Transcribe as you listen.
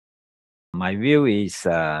My view is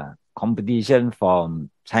competition from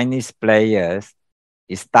Chinese players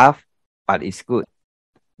is tough, but it's good.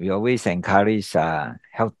 We always encourage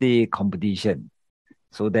healthy competition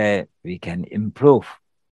so that we can improve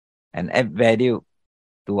and add value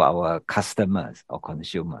to our customers or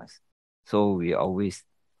consumers. So we always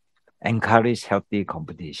encourage healthy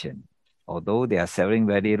competition. Although they are selling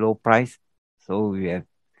very low price, so we have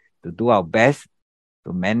to do our best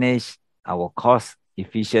to manage our cost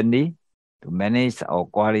efficiently, to manage our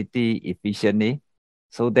quality efficiently,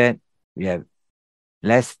 so that we have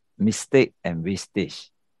less mistake and wastage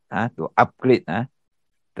to upgrade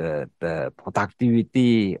the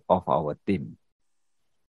productivity of our team.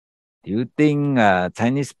 Do you think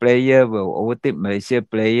Chinese player will overtake Malaysia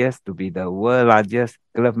players to be the world largest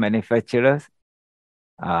glove manufacturers?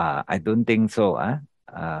 I don't think so.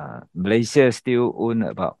 Malaysia still own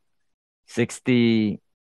about 65%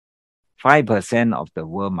 of the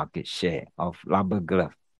world market share of rubber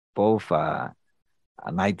glove, both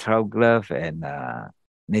nitrile glove and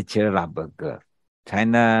natural rubber glove.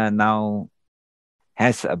 China now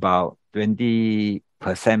has about 20%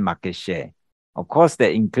 market share. Of course,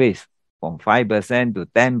 they increase from 5% to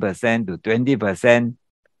 10% to 20%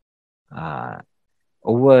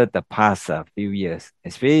 over the past few years,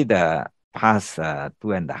 especially the past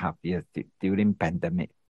 2.5 years during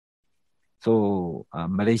pandemic. So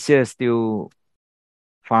Malaysia is still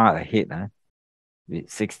far ahead with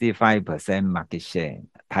 65% market share.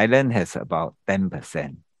 Thailand has about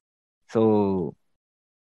 10%. So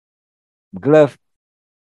glove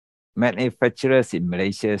manufacturers in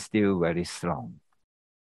Malaysia still very strong.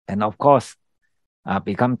 And of course,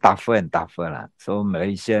 become tougher and tougher. So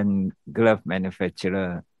Malaysian glove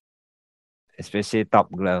manufacturer, especially top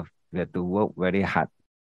glove, we have to work very hard,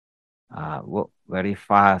 work very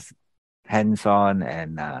fast, hands-on,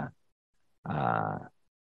 and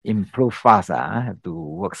improve fast. Have to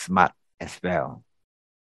work smart as well.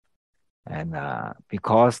 And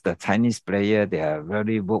because the Chinese player, they are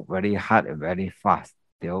work very hard and very fast.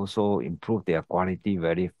 They also improve their quality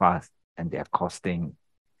very fast and their costing.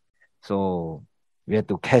 So we have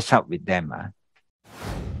to catch up with them.